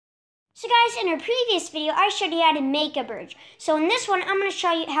So guys, in our previous video, I showed you how to make a bridge. So in this one, I'm going to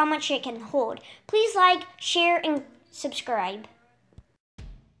show you how much it can hold. Please like, share, and subscribe.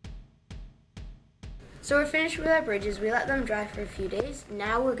 So we're finished with our bridges. We let them dry for a few days.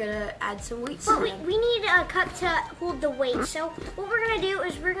 Now we're going to add some weights to them. We need a cup to hold the weight. So what we're going to do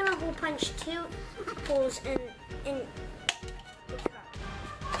is we're going to hole punch 2 holes in the cup.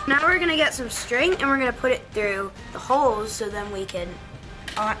 Now we're going to get some string and we're going to put it through the holes so then we can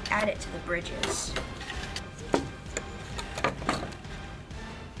add it to the bridges.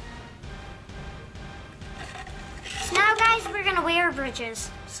 So now guys, we're going to weigh our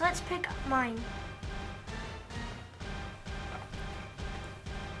bridges. So let's pick up mine.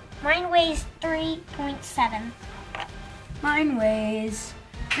 Mine weighs 3.7. Mine weighs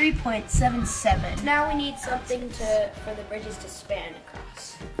 3.77. Now we need something for the bridges to span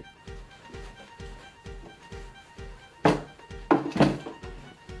across.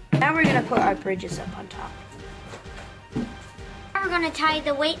 Now we're going to put our bridges up on top. Now we're going to tie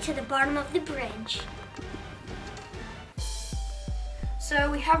the weight to the bottom of the bridge.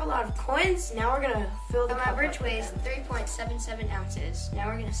 So we have a lot of coins. Now we're going to fill the cup. My bridge weighs 3.77 ounces. Now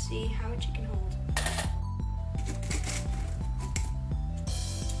we're going to see how much it can hold.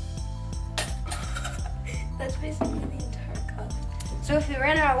 That's basically the entire cup. So if we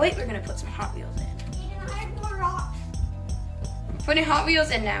ran out of weight, we're going to put some Hot Wheels in. I have more rocks. Putting Hot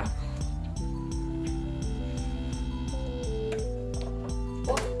Wheels in now.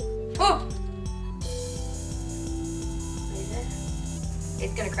 Oh!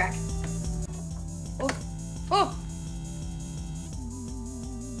 It's gonna crack. Oh!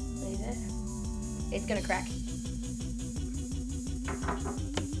 It's gonna crack.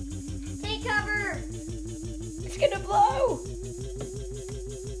 Take cover! It's gonna blow!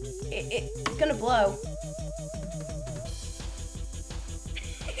 It's gonna blow.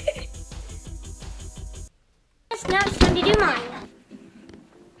 Now it's time to do mine.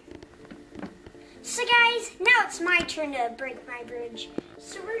 So guys, now it's my turn to break my bridge.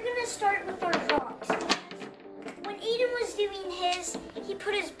 So we're gonna start with our rocks. When Aiden was doing his, he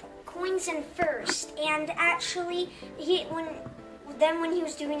put his coins in first, and actually, when he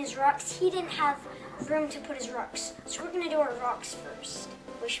was doing his rocks, he didn't have room to put his rocks. So we're gonna do our rocks first.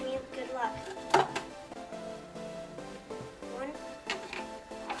 Wish me good luck. 1,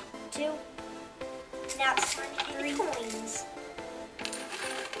 2. Now it's time to do 3 coins.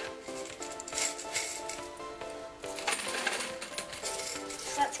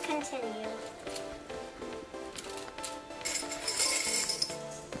 So let's continue.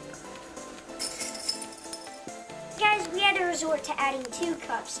 Guys, we had to resort to adding 2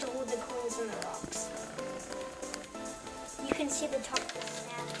 cups to hold the coins and the rocks. You can see the top of the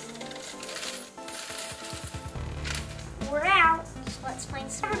snap. We're out. So let's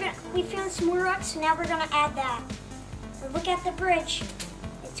find some. We found some more rocks, so now we're gonna add that. And look at the bridge.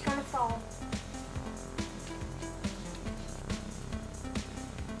 It's gonna fall.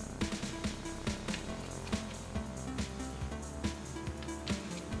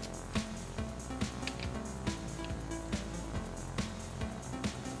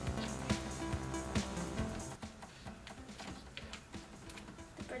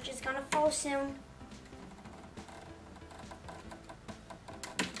 The bridge is gonna fall soon.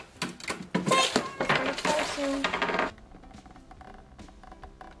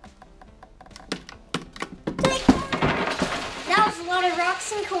 That was a lot of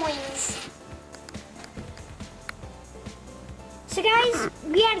rocks and coins. So guys,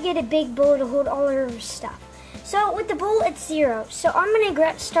 we had to get a big bowl to hold all our stuff. So with the bowl, it's 0. So I'm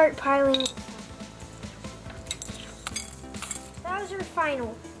gonna start piling. That was our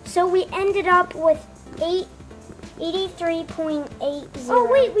final. So we ended up with 83.80. Oh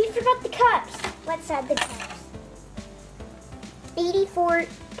wait, we forgot the cups. Let's add the cups.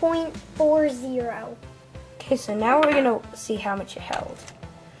 84.40. Okay, so now we're gonna see how much it held.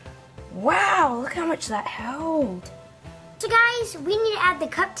 Wow, look how much that held. So guys, we need to add the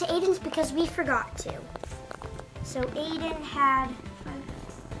cup to Aiden's because we forgot to. So Aiden had 5.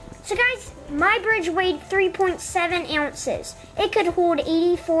 So guys, my bridge weighed 3.7 ounces. It could hold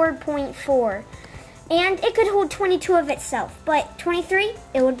 84.4. And it could hold 22 of itself, but 23,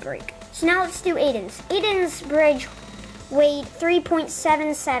 it would break. So now let's do Aiden's. Aiden's bridge weighed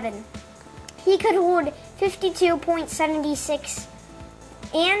 3.77. He could hold 52.76,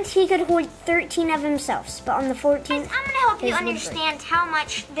 and he could hold 13 of himself, but on the 14th, I'm going to help you understand how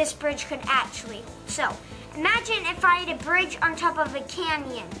much this bridge could actually hold. So, imagine if I had a bridge on top of a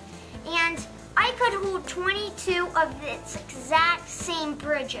canyon, and I could hold 22 of its exact same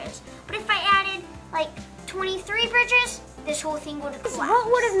bridges. But if I added like 23 bridges, this whole thing would have collapsed.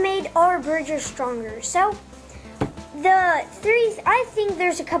 What would have made our bridges stronger? So, I think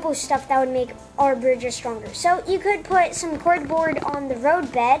there's a couple of stuff that would make our bridges stronger. So, you could put some cordboard on the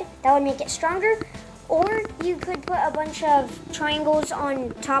road bed. That would make it stronger. Or you could put a bunch of triangles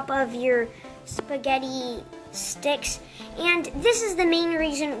on top of your spaghetti sticks. And this is the main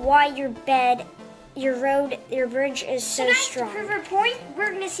reason why your bridge is so strong. To prove our point,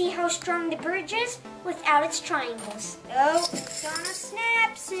 we're going to see how strong the bridge is without its triangles. Oh, it's gonna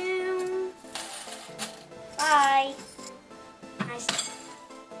snap soon. Bye. Nice.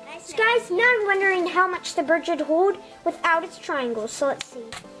 So guys, now I'm wondering how much the bridge would hold without its triangles. So let's see.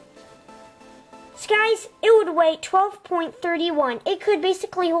 So guys, it would weigh 12.31. It could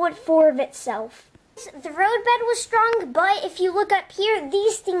basically hold 4 of itself. The road bed was strong, but if you look up here,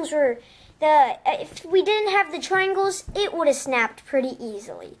 these things were if we didn't have the triangles, it would have snapped pretty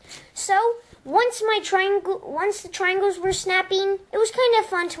easily. So once the triangles were snapping, it was kind of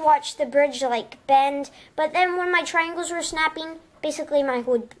fun to watch the bridge like bend. But then when my triangles were snapping, basically my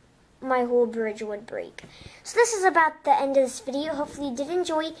whole bridge would break. So this is about the end of this video. Hopefully you did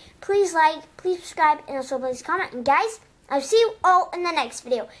enjoy. Please like, please subscribe, and also please comment. And guys, I'll see you all in the next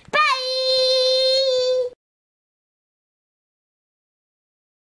video. Bye!